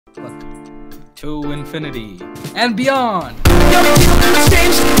to infinity and beyond.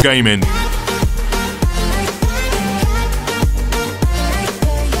 Gaming.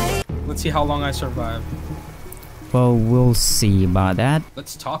 Let's see how long I survive. Well, we'll see about that.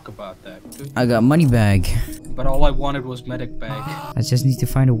 Let's talk about that. I got money bag. But all I wanted was medic bag. I just need to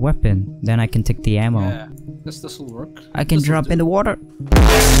find a weapon. Then I can take the ammo. Yeah, this will work. I can drop in the water.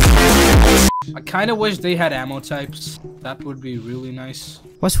 I kind of wish they had ammo types. That would be really nice.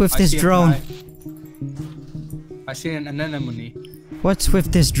 What's with this drone? I see an anemone. What's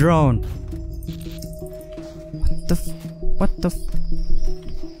with this drone? What the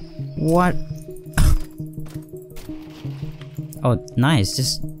what? Oh, nice.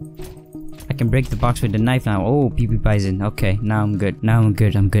 Just I can break the box with the knife now. Oh, PP Bison. Okay, now I'm good.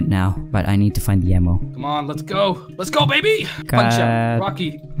 I'm good now. But I need to find the ammo. Come on, let's go. Let's go, baby. Punch out.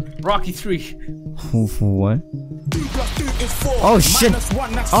 Rocky 3. What? Oh shit!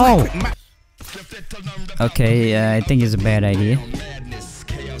 Oh! Okay, I think it's a bad idea.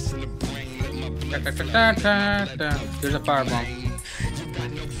 There's a firebomb.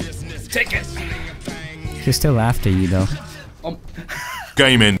 Take it! He's still after you though.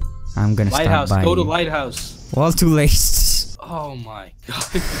 Gaming. I'm gonna Lighthouse, stop by go to you. Lighthouse. Well, too late. Oh my god.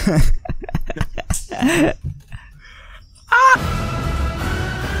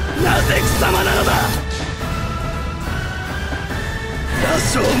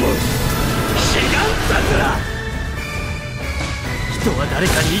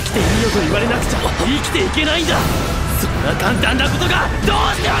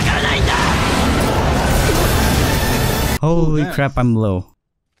 Holy crap, I'm low.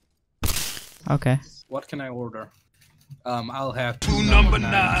 Okay. What can I order? I'll have Number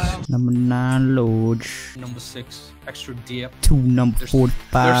 9. Number 9 load. Number 6, extra dip. 2 number 45.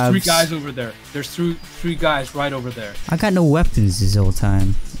 There's 3 guys over there. There's three guys right over there. I got no weapons this whole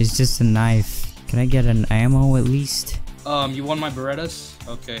time. It's just a knife. Can I get an ammo at least? You want my Berettas?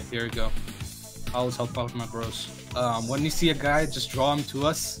 Okay, here you go. I always help out my bros. When you see a guy, just draw him to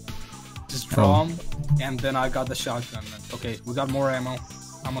us. Just draw him, and then I got the shotgun. Okay, we got more ammo.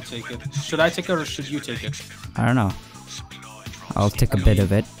 I'm gonna take it. Should I take it or should you take it? I don't know. I'll take a bit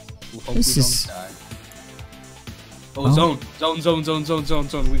of it. We'll hope This we is... don't die. Oh, zone.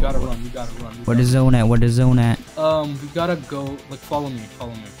 We gotta run. Where the zone at? Where the zone at? We gotta go. Like, follow me.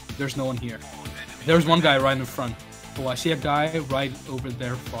 There's no one here. There's one guy right in front. Oh, I see a guy right over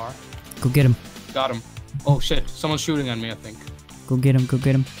there far. Go get him. Got him. Oh shit, someone's shooting at me, I think. Go get him. Go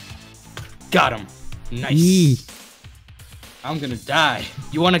get him. Got him. Nice. Yee. I'm gonna die.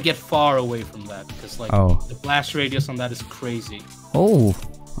 You wanna get far away from that, because like the blast radius on that is crazy. Oh,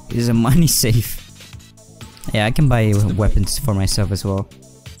 is a money safe. Yeah, I can buy weapons for myself as well.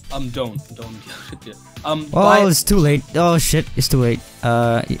 Don't. Oh, it's too late. Oh shit, it's too late.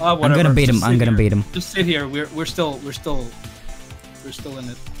 I'm gonna bait him. I'm gonna bait him. Just sit here. We're still in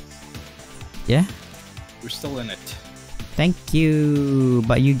it. Yeah. We're still in it. Thank you,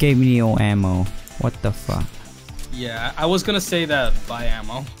 but you gave me no ammo. What the fuck? Yeah, I was gonna say that. Buy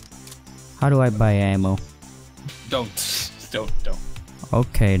ammo. How do I buy ammo? Don't.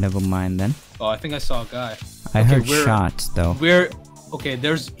 Okay, never mind then. Oh, I think I saw a guy. I heard shots though. Okay,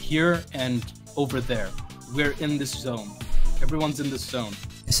 there's here and over there. We're in this zone. Everyone's in this zone.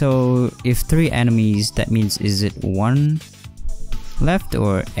 So if 3 enemies, that means is it 1 left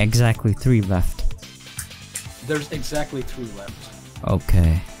or exactly 3 left? There's exactly 3 left.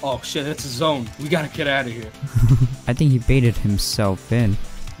 Okay. Oh shit, it's a zone. We gotta get out of here. I think he baited himself in.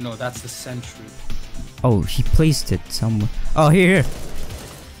 No, that's the sentry. Oh, he placed it somewhere. Oh, here.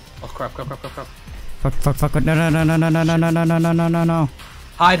 Oh crap. Fuck. No.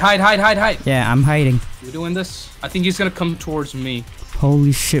 Hide. Yeah, I'm hiding. You doing this? I think he's gonna come towards me.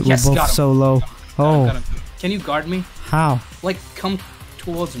 Holy shit, Yes, we're both so low. Got him. Can you guard me? How? Like, come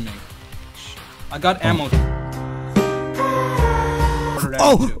towards me. I got ammo.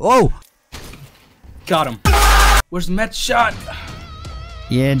 Oh! Got him. Where's the med shot?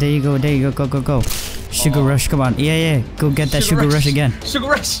 Yeah, there you go. Go. Sugar rush, come on. Yeah. Go get that sugar rush again. Sugar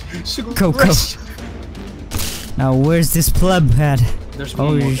rush. Go. Now, where's this pleb at? There's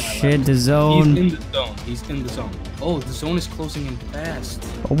one more guy shit, left. the zone. He's in the zone. Oh, the zone is closing in fast.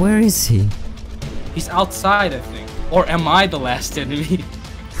 Where is he? He's outside, I think. Or am I the last enemy? He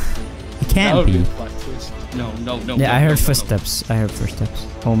can't be. No. Yeah, I heard footsteps.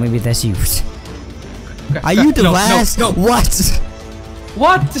 Oh, maybe that's you. Are you the last? No. What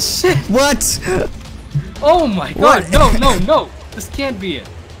the shit? What? Oh my god. No. This can't be it.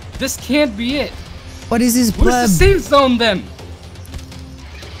 What is this pleb? Where's the safe zone then?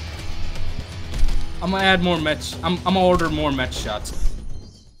 I'm gonna add more match. I'm gonna order more match shots.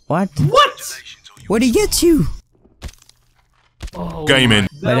 What? What? Where'd he get you? Oh, Gaming.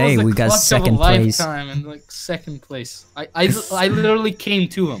 But hey, we got second place. Lifetime and like second place. I literally came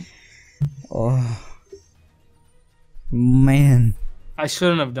to him. Oh. Man. I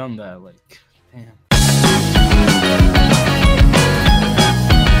shouldn't have done that. Like, damn.